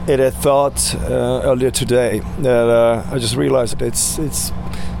It had thought earlier today that I just realized that it's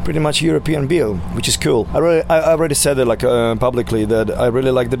pretty much European bill, which is cool. I already said it publicly that I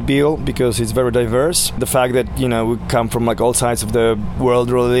really like the bill because it's very diverse. The fact that we come from like all sides of the world,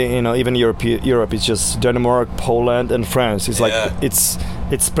 really. Even Europe is just Denmark, Poland, and France. It's like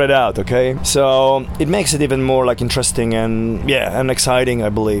it's spread out, okay? So it makes it even more like interesting and exciting, I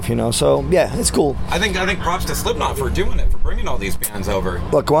believe. So yeah, it's cool. I think props to Slipknot for doing it, for bringing all these bands over.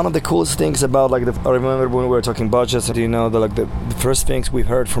 Like one of the coolest things about I remember when we were talking budgets, the first things we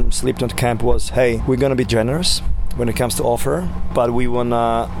heard from Slipknot camp was, hey, we're gonna be generous when it comes to offer, but we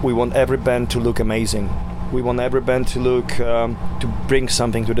want every band to look amazing. We want every band to look to bring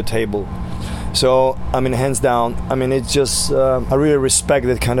something to the table. So, hands down, it's just, I really respect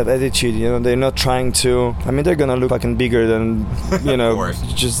that kind of attitude, they're not trying to, they're gonna look fucking bigger than,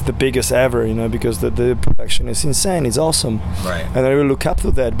 just the biggest ever, because the production is insane, it's awesome. Right. And I really look up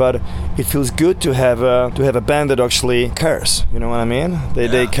to that, but it feels good to have a band that actually cares, you know what I mean?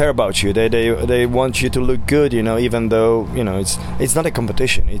 They care about you, they want you to look good, even though, it's not a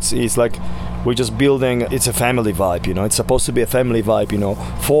competition, it's like, we're just building, it's a family vibe, it's supposed to be a family vibe,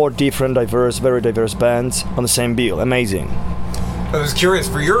 4 different very diverse bands on the same bill. Amazing. I was curious,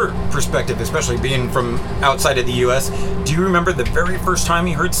 for your perspective, especially being from outside of the U.S., do you remember the very first time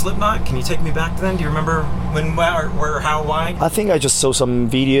you heard Slipknot? Can you take me back then? Do you remember when, where, how, why? I think I just saw some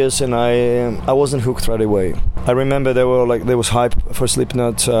videos and I wasn't hooked right away. I remember there was hype for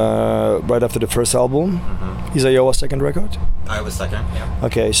Slipknot right after the first album. Mm-hmm. Is Iowa second record? Iowa second, yeah.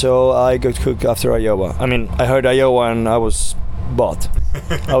 Okay, so I got hooked after Iowa. I heard Iowa and I was bought.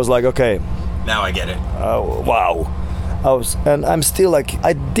 I was like, okay. Now I get it. Oh, wow. I'm still like,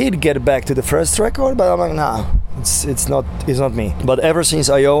 I did get back to the first record, but I'm like, nah, it's not me. But ever since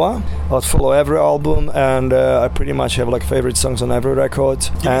Iowa, I would follow every album, and I pretty much have like favorite songs on every record.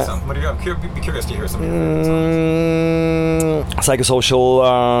 Give me some. What do you have? Be curious to hear some of your favorite songs. Psychosocial.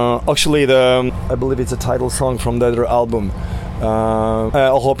 Actually, I believe it's a title song from the other album.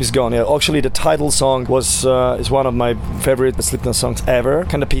 All Hope Is Gone. Yeah, actually, the title song is one of my favorite Slipknot songs ever.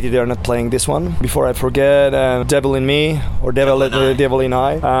 Kind of pity they're not playing this one. Before I forget, Devil in Me or Devil in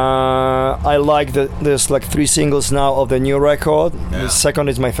I. I like there's like 3 singles now of the new record. Yeah. The second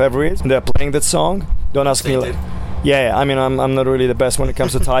is my favorite. They're playing that song. Don't ask me. Yeah, I'm not really the best when it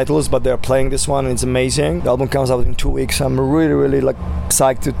comes to titles, but they're playing this one and it's amazing. The album comes out in 2 weeks. I'm really, really like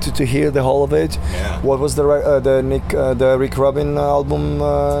psyched to hear the whole of it. Yeah. What was the Rick Rubin album?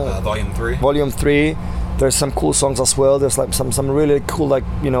 Volume 3. Volume 3. There's some cool songs as well. There's like some really cool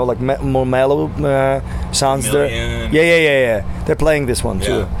more mellow sounds there. Yeah. They're playing this one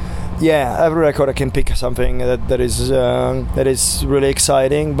too. Yeah, every record I can pick something that is really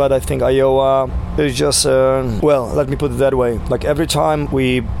exciting, but I think Iowa is just let me put it that way. Like every time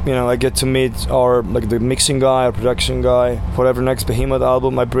I get to meet the mixing guy or production guy for every next Behemoth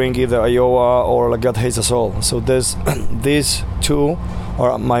album, I bring either Iowa or God Hates Us All. So these 2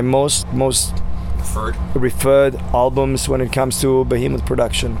 are my most referred albums when it comes to Behemoth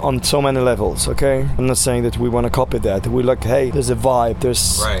production on so many levels. Okay, I'm not saying that we want to copy that. We're like, hey, there's a vibe.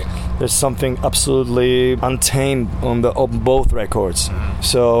 There's something absolutely untamed on both records. Mm-hmm.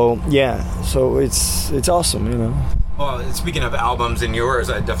 So it's awesome, Well, speaking of albums and yours,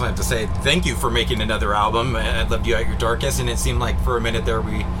 I definitely have to say thank you for making another album. I loved you at your darkest, and it seemed like for a minute there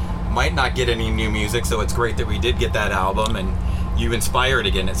we might not get any new music, so it's great that we did get that album, and you inspired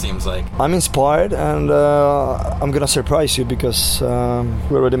again, it seems like. I'm inspired, and I'm gonna surprise you because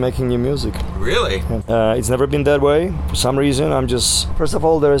we're already making new music. Really? It's never been that way. For some reason, first of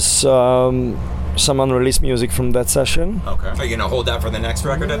all, there's some unreleased music from that session. Okay. Are you gonna hold that for the next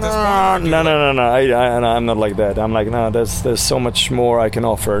record at this point? No. I'm not like that. I'm like, no, there's so much more I can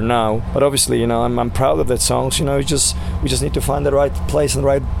offer now. But obviously, I'm proud of that song. We just need to find the right place and the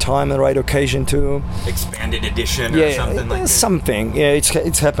right time and the right occasion to expanded edition or something like that. Something. Yeah,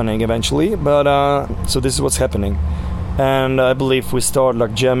 it's happening eventually. But so this is what's happening. And I believe we start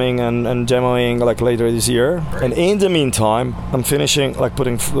like jamming and demoing like later this year. Right. And in the meantime, I'm finishing like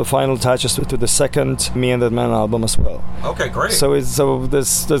putting the final touches to the second Me and That Man album as well. Okay, great. So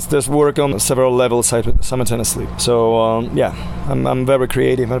there's work on several levels simultaneously. So I'm very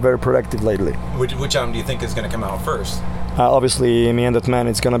creative and very productive lately. Which album do you think is going to come out first? Obviously, Me and That Man,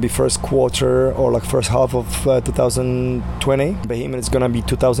 it's going to be first quarter or like first half of 2020. Behemoth is going to be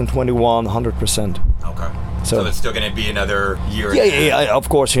 2021, 100%. Okay. So it's still going to be another year. Yeah, of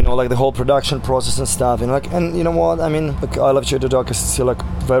course, like the whole production process and stuff. And you know what? I mean, like, I Love You at the Dark is still like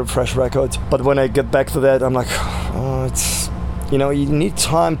very fresh record. But when I get back to that, I'm like, You know, you need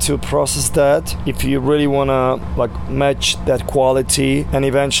time to process that if you really want to like match that quality and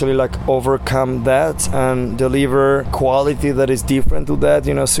eventually like overcome that and deliver quality that is different to that,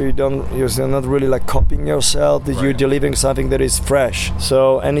 you know, so you're not really like copying yourself, that you're delivering something that is fresh.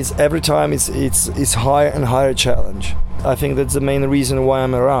 So, and it's every time it's higher and higher challenge. I think that's the main reason why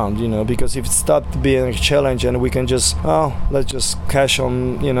I'm around, you know, because if it stopped being a challenge and we can just, let's just cash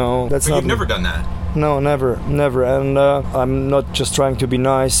on, you know, that's but not... You've never done that. No, never. And I'm not just trying to be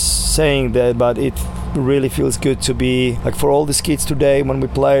nice saying that, but it really feels good to be, like for all these kids today when we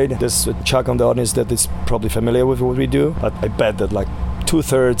played, there's a chunk on the audience that is probably familiar with what we do, but I bet that like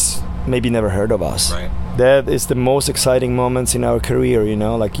 2/3 maybe never heard of us. Right. That is the most exciting moments in our career, you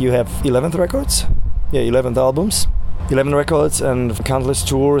know, like you have 11 records? Yeah, 11 albums. 11 records and countless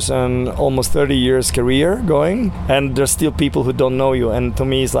tours and almost 30 years career going, and there's still people who don't know you, and to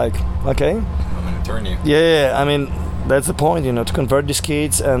me it's like, okay, I'm gonna turn you. Yeah, I mean that's the point, you know, to convert these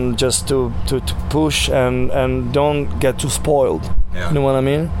kids and just to push and don't get too spoiled. Yeah. You know what I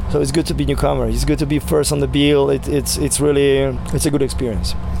mean? So it's good to be newcomer. It's good to be first on the bill. It's really a good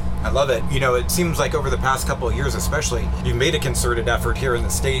experience. I love it. You know, it seems like over the past couple of years especially, you've made a concerted effort here in the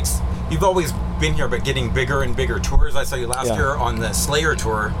States. You've always been here, but getting bigger and bigger tours. I saw you last year on the Slayer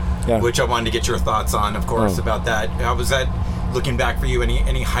tour, which I wanted to get your thoughts on, of course, about that. How was that looking back for you?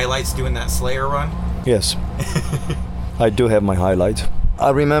 Any highlights doing that Slayer run? Yes. I do have my highlight.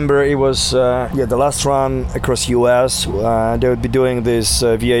 I remember it was the last run across US. They would be doing this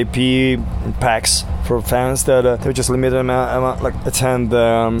VIP packs for fans that they would just limited amount like attend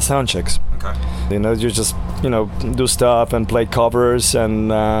sound checks. Okay. You know, you just do stuff and play covers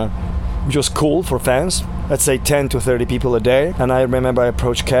and just cool for fans. Let's say 10 to 30 people a day. And I remember I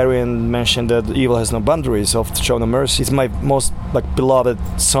approached Carrie and mentioned that Evil Has No Boundaries of Show No Mercy. It's my most beloved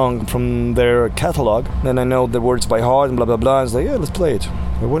song from their catalog. And I know the words by heart and blah, blah, blah. I was like, yeah, let's play it.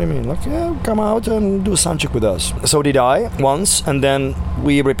 Like, what do you mean? Like, yeah, come out and do a soundcheck with us. So did I once, and then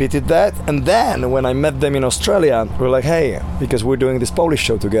we repeated that. And then when I met them in Australia, we were like, hey, because we're doing this Polish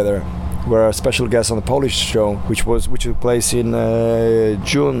show together. We're a special guest on the Polish show, which took place in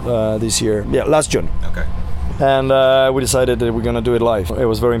June this year. Yeah, last June. Okay. And we decided that we're gonna do it live. It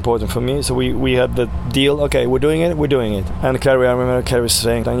was very important for me, so we had the deal. Okay, we're doing it. And Carrie, I remember Carrie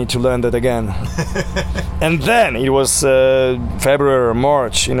saying, "I need to learn that again." And then it was February or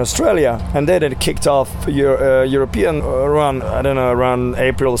March in Australia, and then it kicked off European run. I don't know, around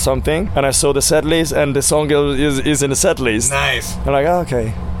April or something. And I saw the set list, and the song is in the set list. Nice. I'm like,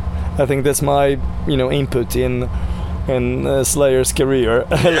 okay. I think that's my, input in Slayer's career.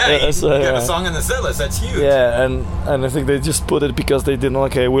 Yeah, you got a song in the set list. That's huge. Yeah, and I think they just put it because they didn't.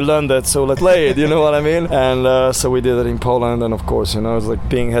 Okay, we learned that, so let's play it. You know what I mean? And so we did it in Poland, and of course, it's like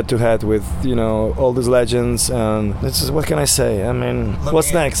being head to head with all these legends. And this is, what can I say? I mean,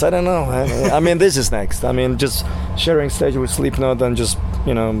 what's next? I don't know. I mean, this is next. I mean, just sharing stage with Slipknot and just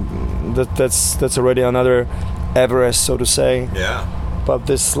that's already another Everest, so to say. Yeah. But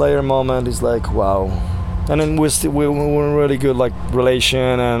this Slayer moment is like, wow. And then we're really good, like, relation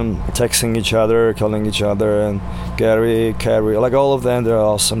and texting each other, calling each other, and Carrie, like all of them, they're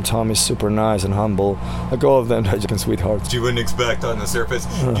awesome. Tom is super nice and humble. Like all of them, they're just sweethearts. You wouldn't expect on the surface.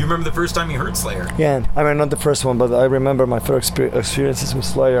 Do you remember the first time you heard Slayer? Yeah, I mean, not the first one, but I remember my first experiences with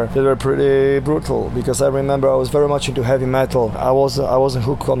Slayer. They were pretty brutal because I remember I was very much into heavy metal. I wasn't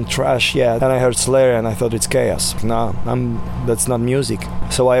hooked on thrash yet, and I heard Slayer and I thought it's chaos. No, that's not music.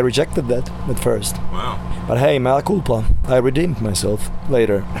 So I rejected that at first. Wow. But hey, mea culpa. I redeemed myself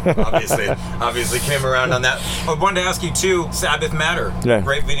later. Obviously came around on that. I wanted to ask you too, Sabbath Matter. Yeah.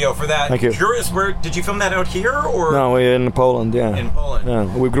 Great video for that. Thank you. Curious, where did you film that out here or? No, we're in Poland, yeah. In Poland.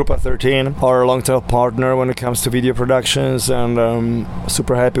 Yeah, with Grupa 13, our long-term partner when it comes to video productions, and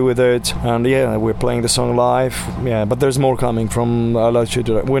super happy with it. And yeah, we're playing the song live. Yeah, but there's more coming from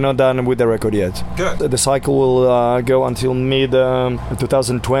We're not done with the record yet. Good. The cycle will go until mid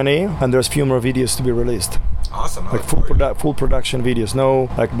 2020, and there's few more videos to be released. Awesome. Like full production videos, no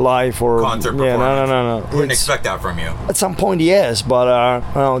like live or concert performance. Yeah, no. Wouldn't expect that from you. At some point, yes,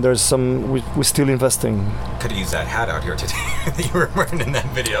 but there's some. We're still investing. Could have used that hat out here today that you were wearing in that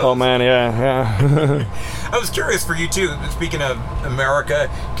video. Oh man, yeah. I was curious for you too. Speaking of America,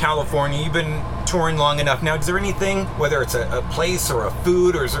 California, you've been touring long enough now. Is there anything, whether it's a place or a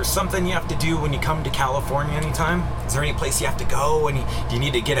food, or is there something you have to do when you come to California anytime? Is there any place you have to go and do you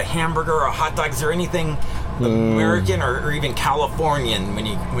need to get a hamburger or a hot dog? Is there anything American or even Californian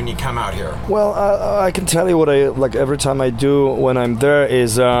when you come out here? Well, I can tell you what I like every time I do when I'm there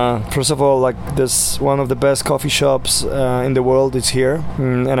is first of all, like, this one of the best coffee shops in the world is here,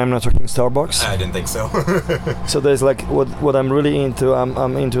 and I'm not talking Starbucks. I didn't think so. So there's like what I'm really into.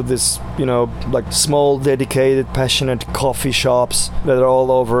 I'm into this, like small, dedicated, passionate coffee shops that are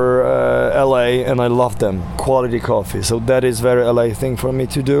all over LA, and I love them. Quality coffee. So that is very LA thing for me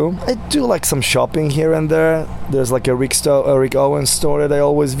to do. I do like some shopping here and there. There's like a Rick Owens store that I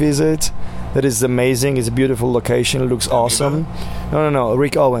always visit. That is amazing. It's a beautiful location. It looks awesome. No.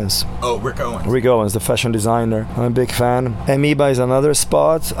 Rick Owens. Oh, Rick Owens. Rick Owens, the fashion designer. I'm a big fan. Amoeba is another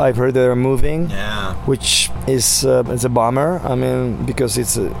spot. I've heard they're moving. Yeah. Which is it's a bummer. I mean, because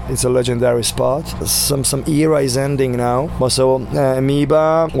it's a legendary spot. Some era is ending now. Also,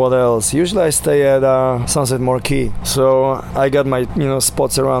 Amoeba. What else? Usually I stay at Sunset Marquee. So I got my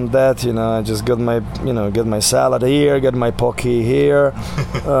spots around that. I just got my salad here, got my poke here.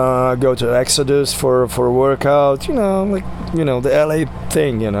 Go to Exodus for workout, the LA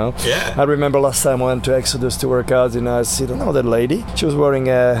thing, Yeah. I remember last time I went to Exodus to work out, I see that lady. She was wearing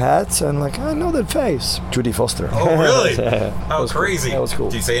a hat, and I know that face. Judy Foster. Oh, really? Yeah. How crazy. Cool. That was cool.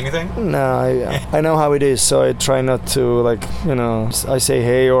 Do you say anything? No, I know how it is, so I try not to, I say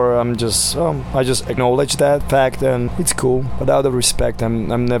hey, or I just acknowledge that fact, and it's cool. But out of respect,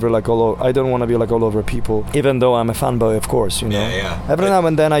 I'm never I don't want to be all over people, even though I'm a fanboy, of course, Yeah. Every now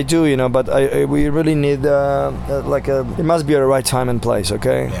and then I do, but we really need it must be at the right time and place,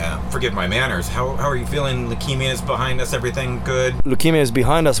 okay? Yeah. Forgive my manners. How are you feeling? Leukemia is behind us. Everything good? Leukemia is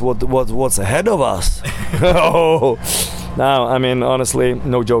behind us. What's ahead of us? Oh. Now, I mean, honestly,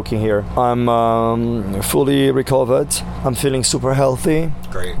 no joking here. I'm fully recovered. I'm feeling super healthy.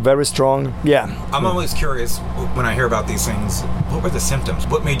 Great. Very strong. Yeah. I'm always curious when I hear about these things. What were the symptoms?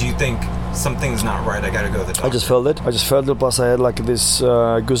 What made you think something's not right? I got to go to the doctor. I just felt it. Plus, I had this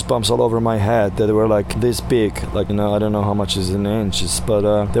goosebumps all over my head that were this big. I don't know how much is in inches,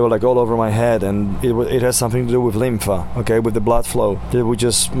 but they were all over my head, and it has something to do with lympha. Okay, with the blood flow. That would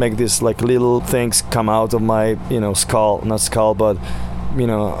just make these little things come out of my skull. Not skull, but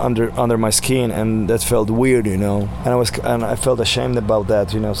under my skin, and that felt weird, and I felt ashamed about that,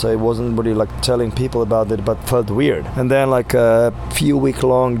 so I wasn't really telling people about it, but felt weird. And then a few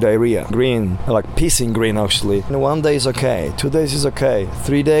week-long diarrhea, green, pissing green actually. And 1 day is okay, 2 days is okay,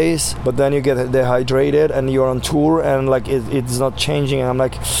 3 days, but then you get dehydrated and you're on tour, and it's not changing, and I'm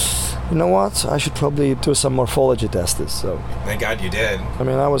like, you know what? I should probably do some morphology tests. So thank God you did. I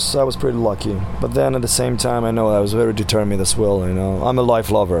mean, I was pretty lucky, but then at the same time, I know I was very determined as well. I'm a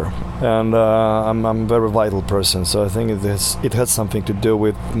life lover, and I'm a very vital person. So I think it had something to do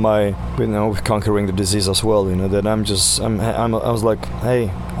with with conquering the disease as well. That I was like,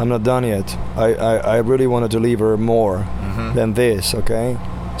 hey, I'm not done yet. I really want to deliver more than this. Okay.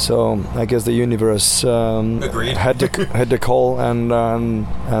 So I guess the universe had the call and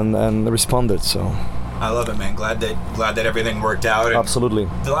responded. So I love it, man. Glad that everything worked out. And absolutely.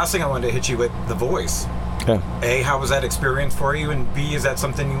 The last thing I wanted to hit you with, The Voice. Okay. A, how was that experience for you? And B, is that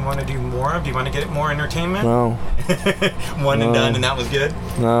something you want to do more of? Do you want to get more entertainment? No. One and done, and that was good?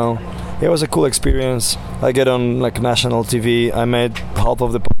 No. It was a cool experience. I get on national TV. I met half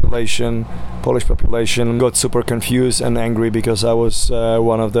of the Polish population, got super confused and angry because I was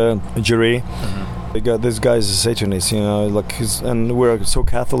one of the jury. This guy's a Satanist, and we're so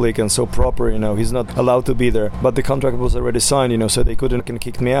Catholic and so proper, he's not allowed to be there. But the contract was already signed, so they couldn't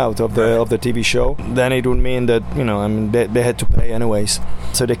kick me out of the TV show. Then it would mean that, they had to pay anyways.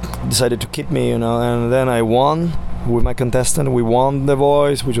 So they decided to keep me, and then I won. With my contestant, we won The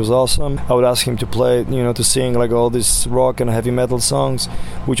Voice, which was awesome. I would ask him to play, to sing all these rock and heavy metal songs,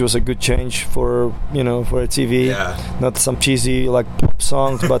 which was a good change for a TV. Yeah. Not some cheesy pop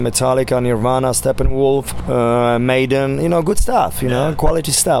songs, but Metallica, Nirvana, Steppenwolf, Maiden, good stuff,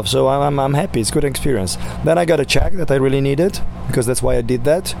 quality stuff. So I'm happy. It's a good experience. Then I got a check that I really needed, because that's why I did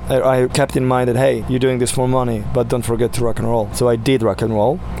that. I kept in mind that, hey, you're doing this for money, but don't forget to rock and roll. So I did rock and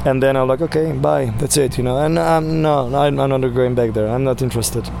roll, and then I'm like, okay, bye, that's it, and I'm not going back there. I'm not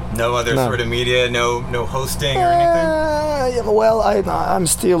interested. No other sort of media, no hosting or anything? Well, I'm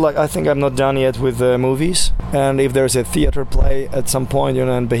still I think I'm not done yet with movies. And if there's a theater play at some point,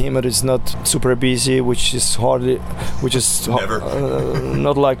 and Behemoth is not super busy, which is Never.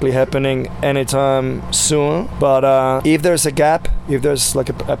 Not likely happening anytime soon. But if there's a gap, if there's a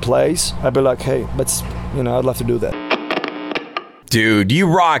place, I'd be like, hey, I'd love to do that. Dude, you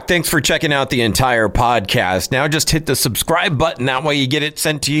rock. Thanks for checking out the entire podcast. Now just hit the subscribe button. That way you get it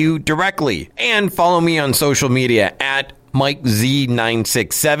sent to you directly. And follow me on social media at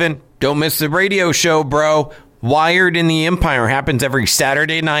MikeZ967. Don't miss the radio show, bro. Wired in the Empire happens every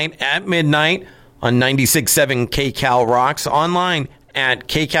Saturday night at midnight on 96.7 KCal Rocks, online at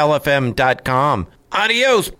kcalfm.com. Adios,